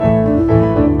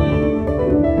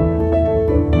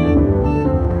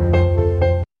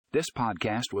This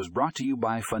podcast was brought to you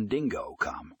by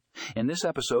Fundingo.com. In this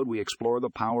episode, we explore the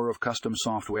power of custom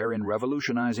software in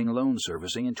revolutionizing loan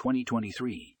servicing in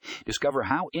 2023. Discover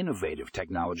how innovative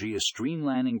technology is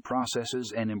streamlining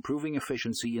processes and improving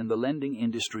efficiency in the lending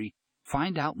industry.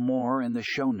 Find out more in the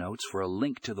show notes for a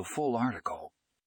link to the full article.